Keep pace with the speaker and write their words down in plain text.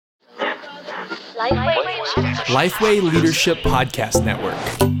Lifeway Leadership Podcast Network.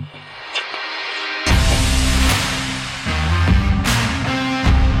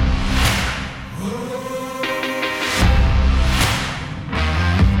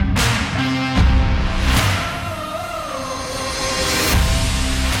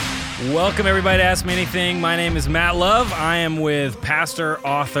 Welcome, everybody, to Ask Me Anything. My name is Matt Love. I am with pastor,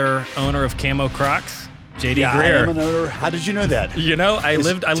 author, owner of Camo Crocs, JD Greer. I am an owner. How did you know that? You know, I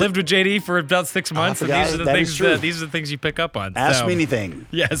lived with JD for about 6 months, and these are the things you pick up on. Ask me anything.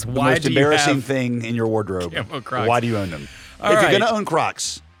 Yes. The why most do embarrassing you have thing in your wardrobe? Camo Crocs? Why do you own them? If right. you're going to own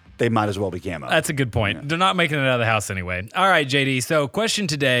Crocs, they might as well be camo. That's a good point. They're not making it out of the house anyway. All right, JD. So, question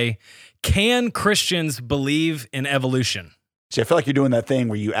today: can Christians believe in evolution? See, I feel like you're doing that thing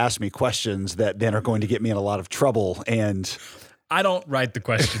where you ask me questions that then are going to get me in a lot of trouble. And I don't write the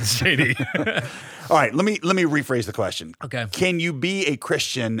questions, JD. all right, let me rephrase the question. Okay. Can you be a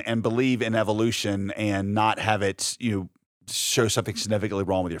Christian and believe in evolution and not have it show something significantly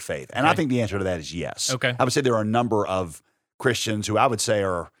wrong with your faith? And I think the answer to that is yes. Okay. I would say there are a number of Christians who I would say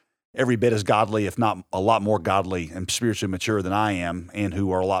are every bit as godly, if not a lot more godly and spiritually mature than I am, and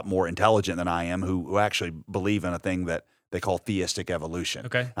who are a lot more intelligent than I am, who actually believe in a thing that they call theistic evolution.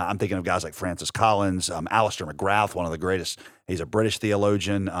 Okay. I'm thinking of guys like Francis Collins, Alistair McGrath, one of the greatest. He's a British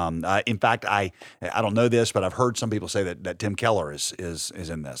theologian. In fact, I don't know this, but I've heard some people say that Tim Keller is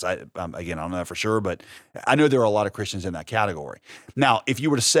in this. Again, I don't know that for sure, but I know there are a lot of Christians in that category. Now, if you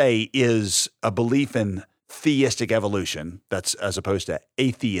were to say, is a belief in theistic evolution, that's as opposed to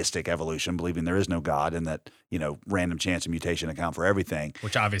atheistic evolution, believing there is no God and that, random chance and mutation account for everything.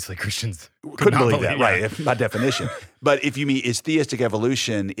 Which obviously Christians couldn't believe that, right, by definition. But if you mean, is theistic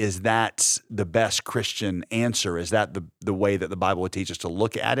evolution, is that the best Christian answer? Is that the way that the Bible would teach us to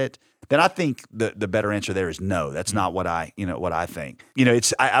look at it? Then I think the better answer there is no. That's not what I think.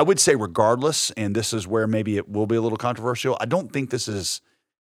 I would say regardless, and this is where maybe it will be a little controversial, I don't think this is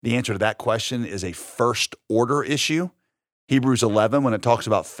the answer to that question is a first order issue. Hebrews 11, when it talks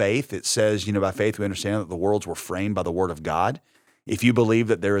about faith, it says, by faith we understand that the worlds were framed by the word of God. If you believe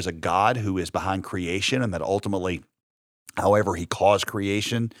that there is a God who is behind creation and that ultimately, however he caused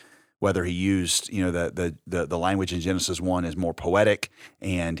creation, whether he used, the language in Genesis 1 is more poetic,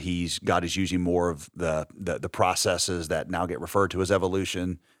 and God is using more of the processes that now get referred to as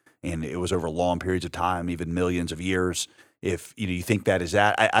evolution, and it was over long periods of time, even millions of years. If you think that is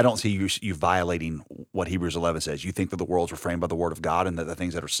that, I don't see you violating what Hebrews 11 says. You think that the worlds were framed by the word of God and that the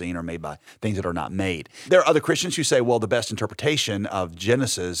things that are seen are made by things that are not made. There are other Christians who say, well, the best interpretation of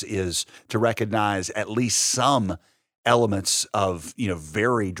Genesis is to recognize at least some elements of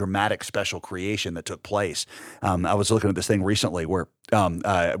very dramatic special creation that took place. I was looking at this thing recently where Wayne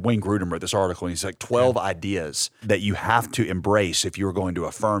Grudem wrote this article, and he's like 12 ideas that you have to embrace if you're going to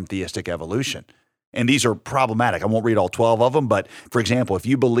affirm theistic evolution. And these are problematic. I won't read all 12 of them, but for example, if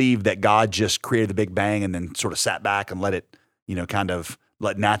you believe that God just created the Big Bang and then sort of sat back and let it,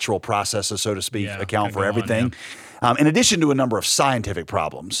 let natural processes, so to speak, account for everything. In addition to a number of scientific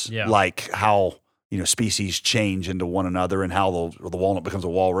problems, like how, species change into one another and how the walnut becomes a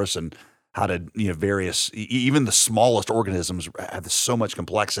walrus and how to, various, even the smallest organisms have so much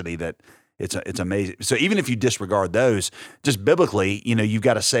complexity that it's amazing. So even if you disregard those, just biblically, you've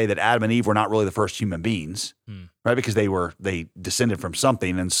got to say that Adam and Eve were not really the first human beings, right? Because they descended from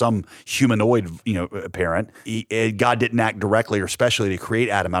something and some humanoid, parent. God didn't act directly or specially to create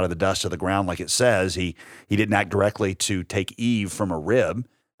Adam out of the dust of the ground, like it says. He didn't act directly to take Eve from a rib,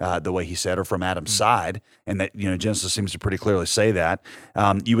 the way he said, or from Adam's side, and that Genesis seems to pretty clearly say that.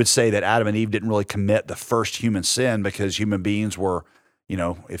 You would say that Adam and Eve didn't really commit the first human sin because human beings were,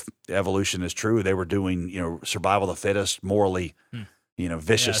 if evolution is true, they were doing, survival of the fittest, morally,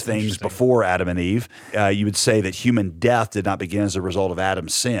 vicious things before Adam and Eve. You would say that human death did not begin as a result of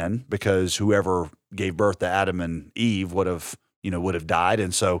Adam's sin because whoever gave birth to Adam and Eve would have died.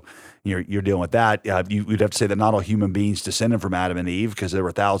 And so you're dealing with that. You'd have to say that not all human beings descended from Adam and Eve because there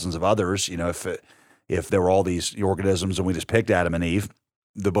were thousands of others. If there were all these organisms and we just picked Adam and Eve,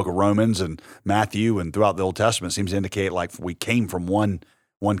 the book of Romans and Matthew and throughout the Old Testament seems to indicate like we came from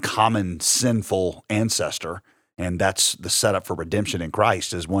one common sinful ancestor, and that's the setup for redemption in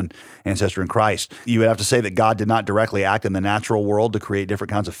Christ is one ancestor in Christ. You would have to say that God did not directly act in the natural world to create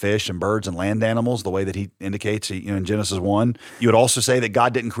different kinds of fish and birds and land animals the way that he indicates in Genesis 1. You would also say that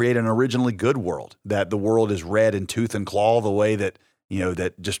God didn't create an originally good world, that the world is red in tooth and claw the way that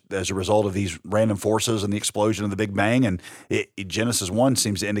that just as a result of these random forces and the explosion of the Big Bang. And Genesis 1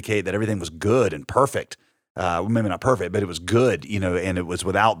 seems to indicate that everything was good and perfect. maybe not perfect, but it was good, and it was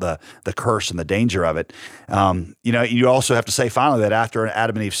without the curse and the danger of it. You also have to say finally that after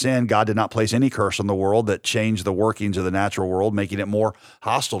Adam and Eve sinned, God did not place any curse on the world that changed the workings of the natural world, making it more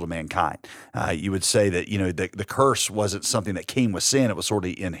hostile to mankind. You would say that, the curse wasn't something that came with sin. It was sort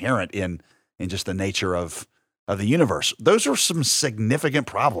of inherent in just the nature of the universe. Those are some significant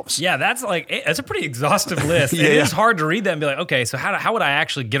problems. Yeah, that's a pretty exhaustive list. Yeah. It is hard to read that and be like, okay, so how would I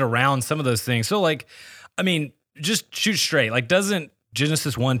actually get around some of those things? So just shoot straight. Doesn't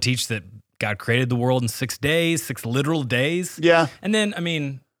Genesis 1 teach that God created the world in 6 days, 6 literal days? Yeah. And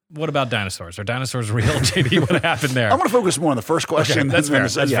then, what about dinosaurs? Are dinosaurs real, JD? What happened there? I'm going to focus more on the first question. Okay, that's fair.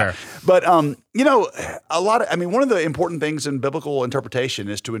 That's fair. But, one of the important things in biblical interpretation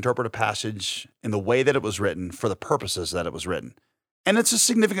is to interpret a passage in the way that it was written for the purposes that it was written. And it's a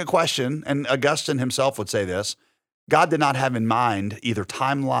significant question. And Augustine himself would say this: God did not have in mind either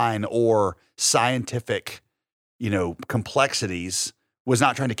timeline or scientific, complexities, was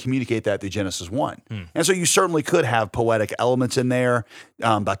not trying to communicate that through Genesis 1. And so you certainly could have poetic elements in there,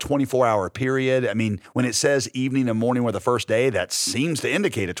 by 24-hour period. When it says evening and morning were the first day, that seems to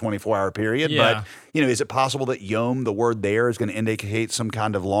indicate a 24-hour period. Yeah. But, is it possible that yom, the word there, is going to indicate some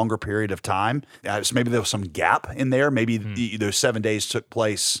kind of longer period of time? So maybe there was some gap in there. Maybe those 7 days took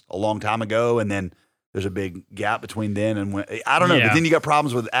place a long time ago, and then there's a big gap between then and when. I don't know. Yeah. But then you got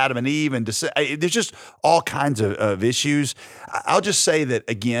problems with Adam and Eve, and there's just all kinds of issues. I'll just say that,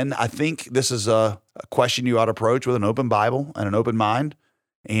 again, I think this is a question you ought to approach with an open Bible and an open mind.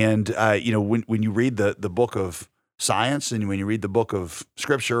 And, when you read the book of science and when you read the book of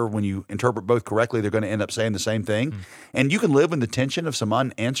Scripture, when you interpret both correctly, they're going to end up saying the same thing. And you can live in the tension of some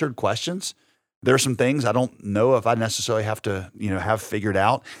unanswered questions. There are some things I don't know if I necessarily have to, have figured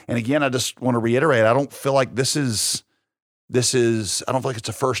out. And again, I just want to reiterate, I don't feel like I don't feel like it's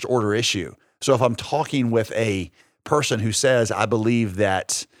a first order issue. So if I'm talking with a person who says, I believe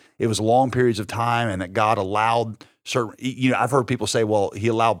that it was long periods of time and that God allowed certain, I've heard people say, well, he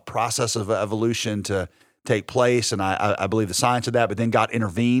allowed process of evolution to take place, and I believe the science of that, but then God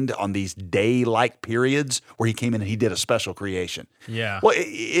intervened on these day-like periods where he came in and he did a special creation. Yeah. Well,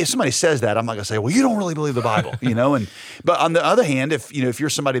 if somebody says that, I'm not going to say, well, you don't really believe the Bible, but on the other hand, if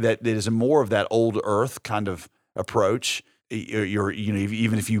you're somebody that is in more of that old earth kind of approach,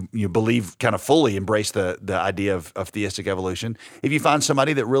 even if you believe kind of fully embrace the idea of theistic evolution, if you find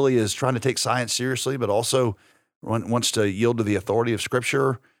somebody that really is trying to take science seriously, but also wants to yield to the authority of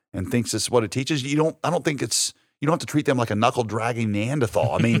Scripture and thinks it's what it teaches, you don't have to treat them like a knuckle-dragging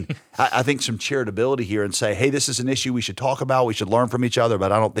Neanderthal. I think some charitability here and say, hey, this is an issue we should talk about, we should learn from each other,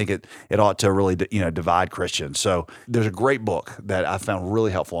 but I don't think it ought to really divide Christians. So there's a great book that I found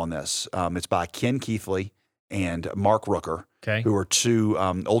really helpful on this. It's by Ken Keithley and Mark Rooker, who are two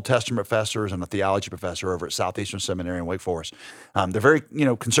Old Testament professors and a theology professor over at Southeastern Seminary in Wake Forest. They're very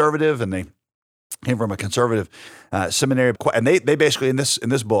conservative, and they came from a conservative seminary, and they basically in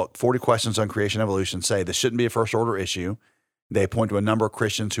this book, 40 Questions on Creation and Evolution, say this shouldn't be a first order issue. They point to a number of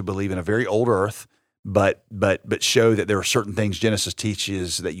Christians who believe in a very old earth, but show that there are certain things Genesis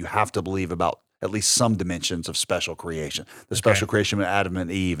teaches that you have to believe about at least some dimensions of special creation, the special creation of Adam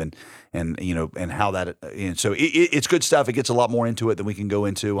and Eve, and how that. And so it's good stuff. It gets a lot more into it than we can go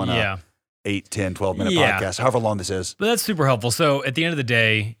into on a 8, 10, 12-minute podcast, however long this is. But that's super helpful. So at the end of the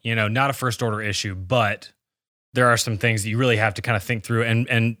day, not a first order issue, but there are some things that you really have to kind of think through,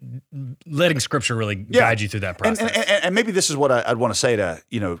 and letting Scripture really guide you through that process. And maybe this is what I'd want to say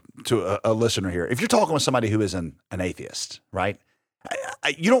to a listener here. If you're talking with somebody who is an atheist, right?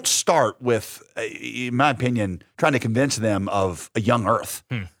 You don't start with, in my opinion, trying to convince them of a young earth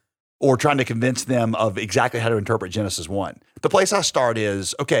or trying to convince them of exactly how to interpret Genesis 1. The place I start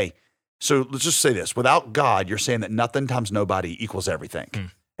is, okay, so let's just say this. Without God, you're saying that nothing times nobody equals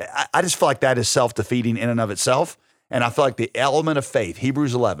everything. I just feel like that is self-defeating in and of itself. And I feel like the element of faith,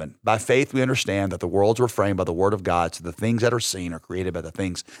 Hebrews 11, by faith we understand that the worlds were framed by the word of God, so the things that are seen are created by the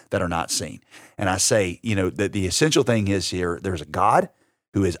things that are not seen. And I say, that the essential thing is here, there's a God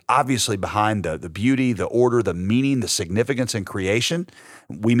who is obviously behind the beauty, the order, the meaning, the significance in creation.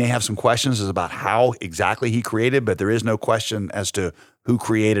 We may have some questions about how exactly he created, but there is no question as to who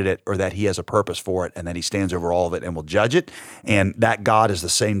created it or that he has a purpose for it and that he stands over all of it and will judge it. And that God is the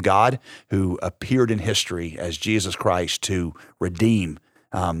same God who appeared in history as Jesus Christ to redeem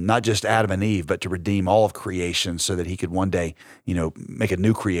not just Adam and Eve, but to redeem all of creation so that he could one day, make a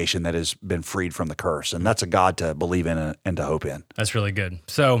new creation that has been freed from the curse. And that's a God to believe in and to hope in. That's really good.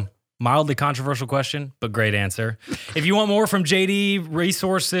 So Mildly controversial question, but great answer. If you want more from JD,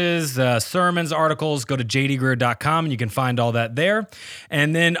 resources, sermons, articles, go to jdgreer.com and you can find all that there.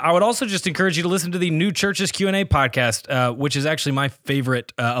 And then I would also just encourage you to listen to the New Churches Q&A podcast, which is actually my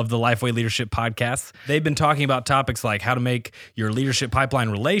favorite of the Lifeway Leadership podcasts. They've been talking about topics like how to make your leadership pipeline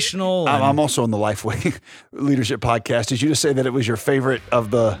relational. I'm also on the Lifeway Leadership podcast. Did you just say that it was your favorite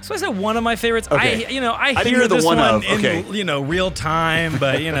of the? So I said one of my favorites. Okay. I hear this one in real time,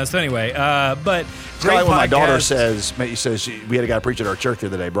 but so anyway. But it's like when my daughter says we had a guy preach at our church the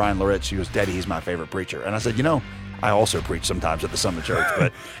other day, Brian Loritz. She goes, "Daddy, he's my favorite preacher." And I said, I also preach sometimes at the Summit Church,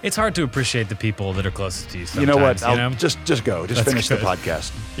 but it's hard to appreciate the people that are closest to you sometimes. You know what? Just go. Just finish the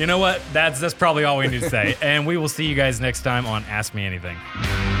podcast. You know what? That's probably all we need to say. And we will see you guys next time on Ask Me Anything.